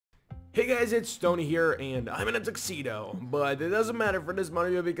Hey guys, it's Tony here, and I'm in a tuxedo, but it doesn't matter for this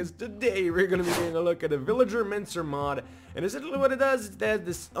Mario because today we're gonna be taking a look at the Villager Mincer mod, and essentially what it does is that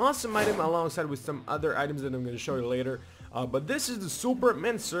this awesome item alongside with some other items that I'm gonna show you later, but this is the Super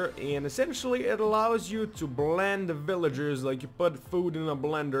Mincer, and essentially it allows you to blend the villagers, like you put food in a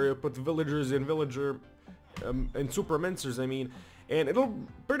blender, you put villagers in and Super Mincers, I mean, and it'll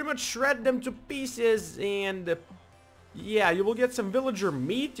pretty much shred them to pieces, and yeah, you will get some villager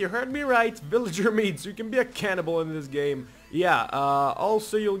meat. You heard me right, villager meat. So you can be a cannibal in this game. Yeah,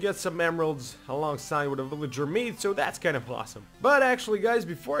 also you'll get some emeralds alongside with a villager meat, so that's kind of awesome. But actually guys,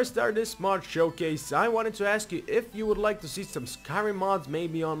 before I start this mod showcase, I wanted to ask you if you would like to see some Skyrim mods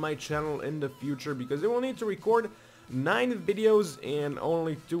maybe on my channel in the future, because I will need to record 9 videos in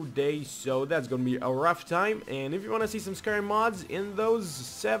only 2 days, so that's gonna be a rough time. And if you want to see some Skyrim mods in those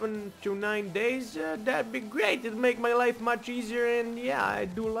 7 to 9 days, that'd be great. It'd make my life much easier, and yeah, I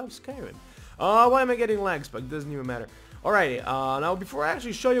do love Skyrim. Why am I getting lag spike? Doesn't even matter. Alrighty, now before I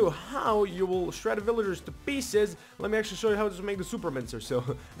actually show you how you will shred villagers to pieces, let me actually show you how to make the Super Mincer. So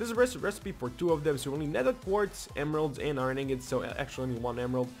this is a recipe for 2 of them, so you will need nether quartz, emeralds, and iron ingots, so actually only 1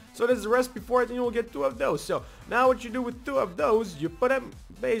 emerald. So this is a recipe for it, and you will get 2 of those. So now what you do with 2 of those, you put them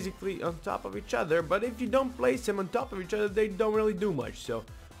basically on top of each other, but if you don't place them on top of each other, they don't really do much, so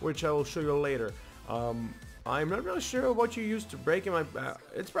which I will show you later. I'm not really sure what you use to break him.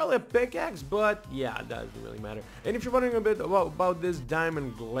 It's probably a pickaxe, but yeah, that doesn't really matter. And if you're wondering a bit about this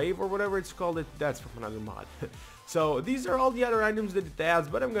diamond glaive or whatever it's called, that's from another mod. So these are all the other items that it adds,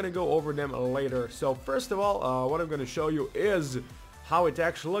 but I'm gonna go over them later. So first of all, what I'm gonna show you is how it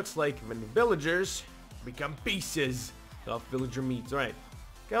actually looks like when villagers become pieces of villager meats. Alright,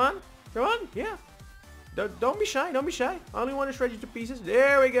 come on, yeah. Don't be shy, don't be shy. I only want to shred you to pieces.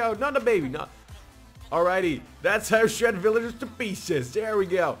 There we go, not the baby, not. Alrighty, that's how I shred villagers to pieces. There we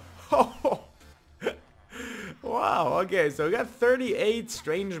go. Wow, okay, so we got 38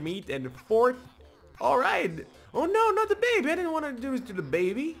 strange meat and 4... Alright. Oh no, not the baby. I didn't want to do this to the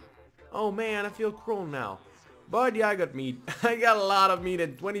baby. Oh man, I feel cruel now. But yeah, I got meat. I got a lot of meat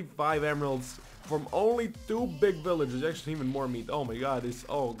and 25 emeralds from only 2 big villagers. Actually, even more meat. Oh my god, this...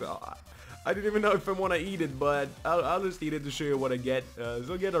 Oh god. I didn't even know if I want to eat it, but I'll just eat it to show you what I get. So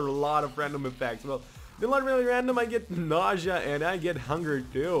I'll get a lot of random effects. Well, they're not really random. I get nausea and I get hunger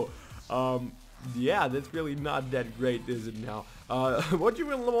too. Yeah, that's really not that great, is it now? What you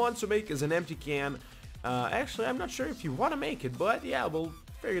will want to make is an empty can. Actually, I'm not sure if you want to make it, but yeah, we'll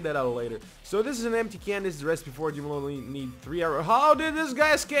figure that out later. So this is an empty can. This is the recipe for it. You will only need 3 arrows. How did this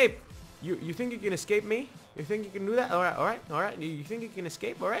guy escape? You think you can escape me? You think you can do that? Alright. You think you can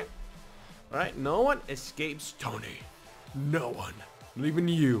escape? Alright, no one escapes Tony. No one. Not even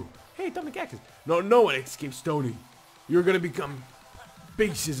you. Hey, Tommy Cactus. No one escapes Tony. You're gonna become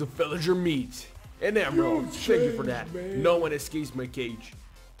pieces of villager meat and emeralds. Thank you for that. Man. No one escapes my cage.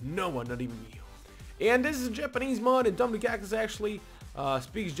 No one, not even you. And this is a Japanese mod, and Tommy Cactus actually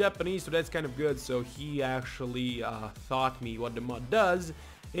speaks Japanese, so that's kind of good. So he actually taught me what the mod does.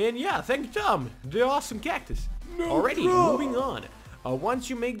 And yeah, thank you, Tom. The awesome cactus. Alrighty, moving on. Once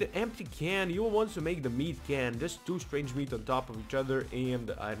you make the empty can, you will want to make the meat can. Just 2 strange meat on top of each other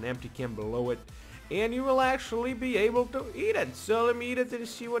and an empty can below it. And you will actually be able to eat it. So let me eat it and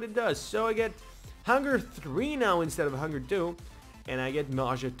see what it does. So I get hunger 3 now instead of hunger 2. And I get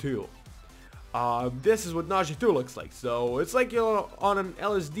nausea 2. This is what nausea 2 looks like. So it's like you're on an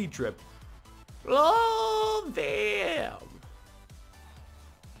LSD trip. Oh, damn.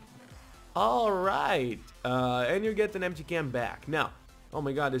 Alright, and you get an empty can back. Now, oh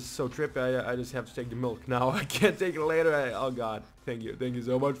my god, this is so trippy, I just have to take the milk now. I can't take it later. Oh god, thank you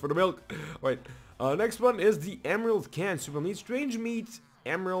so much for the milk. Alright, next one is the emerald can. So we'll need strange meat,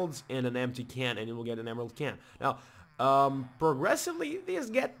 emeralds, and an empty can, and you will get an emerald can. Now, progressively, these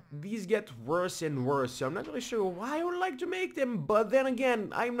get worse and worse, so I'm not really sure why I would like to make them, but then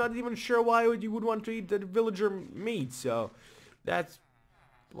again, I'm not even sure why you would want to eat the villager meat, so that's...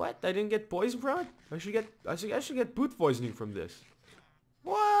 What? I didn't get poison from it? I should get food poisoning from this.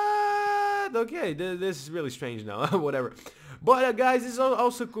 What? Okay, this is really strange now. Whatever. But guys, this is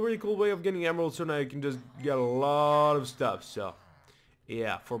also a really cool way of getting emeralds, so now you can just get a lot of stuff. So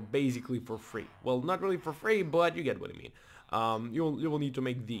yeah, basically for free. Well, not really for free, but you get what I mean. You will need to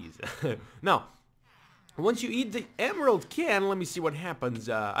make these. Now, once you eat the emerald can, let me see what happens.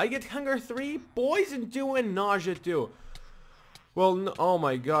 I get hunger 3, poison 2, and nausea 2. Well, no, oh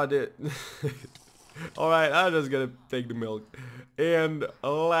my god, alright, I'm just gonna take the milk. And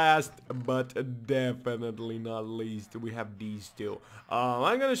last but definitely not least, we have these 2.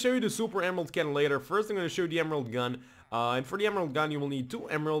 I'm gonna show you the super emerald can later. First, I'm gonna show you the emerald gun. And for the emerald gun, you will need 2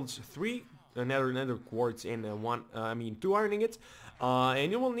 emeralds, 3 nether quartz, and 2 iron ingots.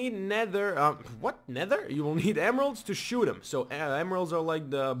 And you will need nether, nether? You will need emeralds to shoot them. So emeralds are like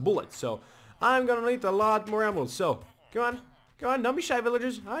the bullets. So I'm gonna need a lot more emeralds. So come on, don't be shy,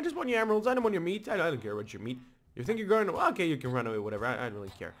 villagers. I just want your emeralds. I don't want your meat. I don't care about your meat. You think you're going to, okay, you can run away, whatever. I don't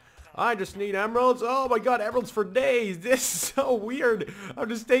really care. I just need emeralds. Oh my god, emeralds for days. This is so weird. I'm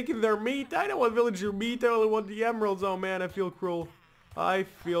just taking their meat. I don't want villager meat. I only want the emeralds. Oh man, I feel cruel. I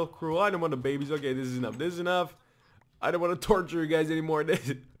feel cruel. I don't want the babies. Okay, this is enough. This is enough. I don't want to torture you guys anymore.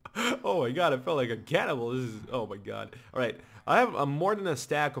 Oh my god, I felt like a cannibal. This is, oh my god. Alright, I have more than a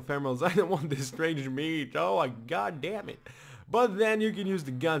stack of emeralds. I don't want this strange meat. Oh my god damn it. But then you can use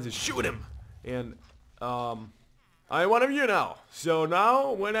the guns and shoot him. And, I am one of you now. So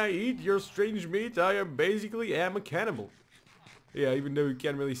now, when I eat your strange meat, I am basically a cannibal. Yeah, even though you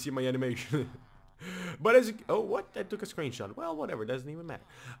can't really see my animation. But as you, oh, what? I took a screenshot. Well, whatever, doesn't even matter.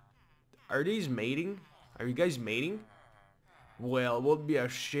 Are these mating? Are you guys mating? Well, it would be a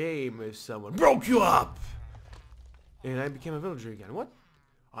shame if someone broke you up. And I became a villager again. What?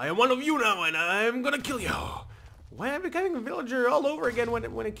 I am one of you now, and I'm gonna kill you. Why am I becoming a villager all over again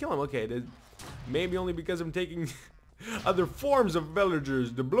when I kill him? Okay, maybe only because I'm taking other forms of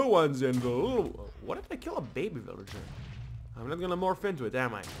villagers, the blue ones and the little... What if I kill a baby villager? I'm not gonna morph into it,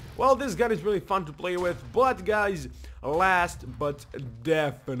 am I? Well, this gun is really fun to play with, but guys, last but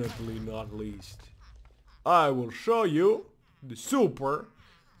definitely not least, I will show you the super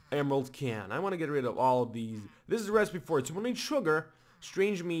emerald can. I want to get rid of all of these. This is the recipe for it. So we'll need sugar,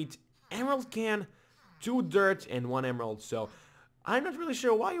 strange meat, emerald can, 2 dirt, and 1 emerald. So I'm not really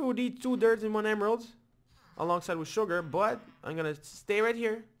sure why you would need 2 dirt and 1 emerald alongside with sugar, but I'm gonna stay right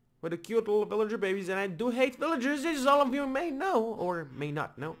here with the cute little villager babies, and I do hate villagers, as all of you may know, or may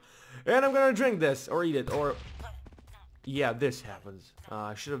not know. And I'm gonna drink this, or eat it, or... Yeah, this happens.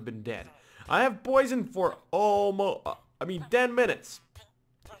 I should have been dead. I have poison for almost, 10 minutes.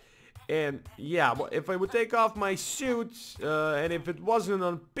 And yeah, if I would take off my suit, and if it wasn't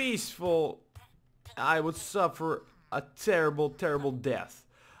unpeaceful, I would suffer a terrible, terrible death.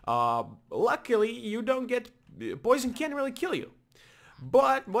 Luckily, you don't get... Poison can't really kill you.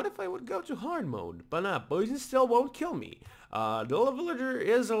 But what if I would go to hard mode? But nah, poison still won't kill me. The little villager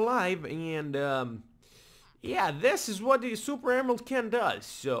is alive, and yeah, this is what the super emerald can does.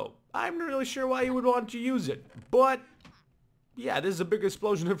 So I'm not really sure why you would want to use it, but yeah, this is a big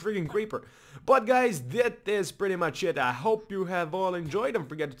explosion of freaking creeper. But guys, that is pretty much it. I hope you have all enjoyed. Don't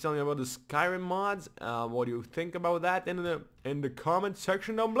forget to tell me about the Skyrim mods. What do you think about that in the comment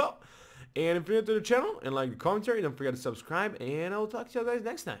section down below? And if you're new to the channel and like the commentary, don't forget to subscribe, and I'll talk to you guys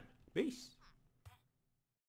next time. Peace.